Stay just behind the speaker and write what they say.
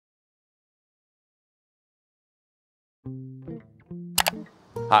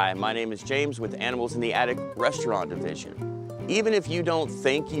Hi, my name is James with Animals in the Attic Restaurant Division. Even if you don't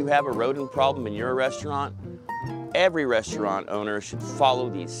think you have a rodent problem in your restaurant, every restaurant owner should follow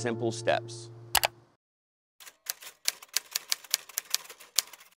these simple steps.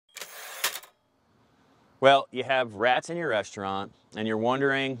 Well, you have rats in your restaurant and you're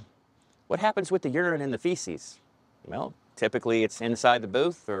wondering, what happens with the urine and the feces? Well, typically it's inside the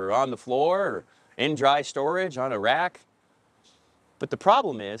booth or on the floor or in dry storage on a rack. But the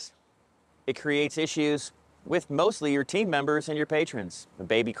problem is, it creates issues with mostly your team members and your patrons. A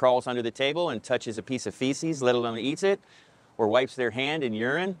baby crawls under the table and touches a piece of feces, let alone eats it, or wipes their hand in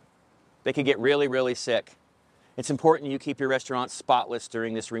urine, they could get really, really sick. It's important you keep your restaurant spotless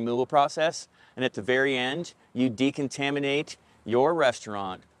during this removal process, and at the very end, you decontaminate your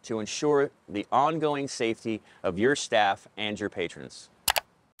restaurant to ensure the ongoing safety of your staff and your patrons.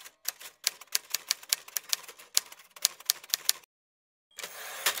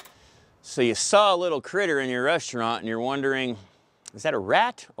 So you saw a little critter in your restaurant and you're wondering, is that a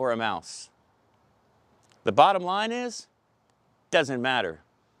rat or a mouse? The bottom line is, doesn't matter.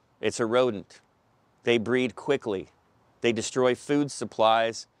 It's a rodent. They breed quickly. They destroy food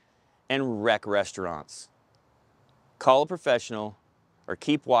supplies and wreck restaurants. Call a professional or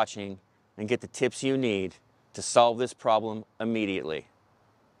keep watching and get the tips you need to solve this problem immediately.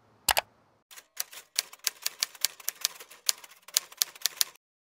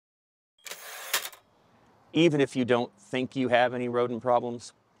 Even if you don't think you have any rodent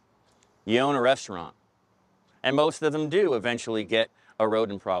problems, you own a restaurant. And most of them do eventually get a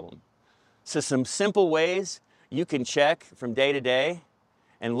rodent problem. So some simple ways you can check from day to day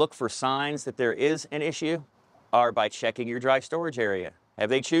and look for signs that there is an issue are by checking your dry storage area. Have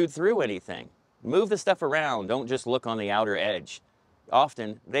they chewed through anything? Move the stuff around, don't just look on the outer edge.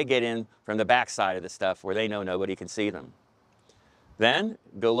 Often they get in from the back side of the stuff where they know nobody can see them. Then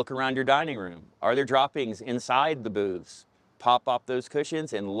go look around your dining room. Are there droppings inside the booths? Pop off those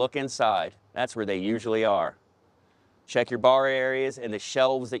cushions and look inside. That's where they usually are. Check your bar areas and the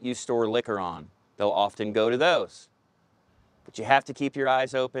shelves that you store liquor on. They'll often go to those. But you have to keep your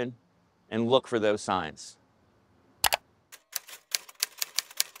eyes open and look for those signs.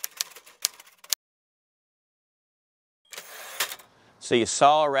 So you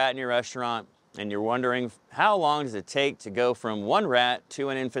saw a rat in your restaurant and you're wondering, how long does it take to go from one rat to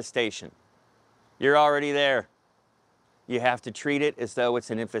an infestation? You're already there. You have to treat it as though it's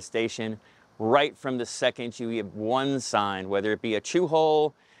an infestation right from the second you give one sign, whether it be a chew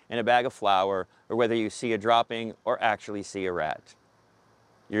hole in a bag of flour or whether you see a dropping or actually see a rat.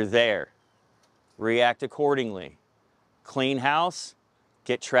 You're there. React accordingly. Clean house,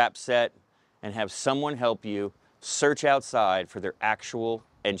 get trap set, and have someone help you search outside for their actual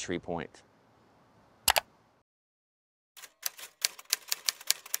entry point.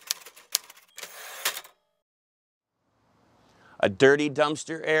 A dirty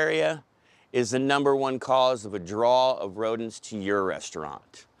dumpster area is the #1 cause of a draw of rodents to your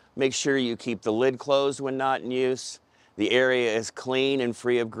restaurant. Make sure you keep the lid closed when not in use. The area is clean and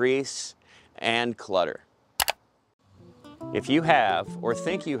free of grease and clutter. If you have or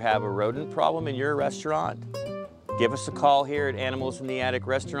think you have a rodent problem in your restaurant, give us a call here at Animals in the Attic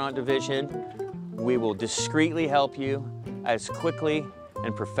Restaurant Division. We will discreetly help you as quickly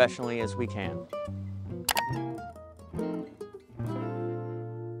and professionally as we can.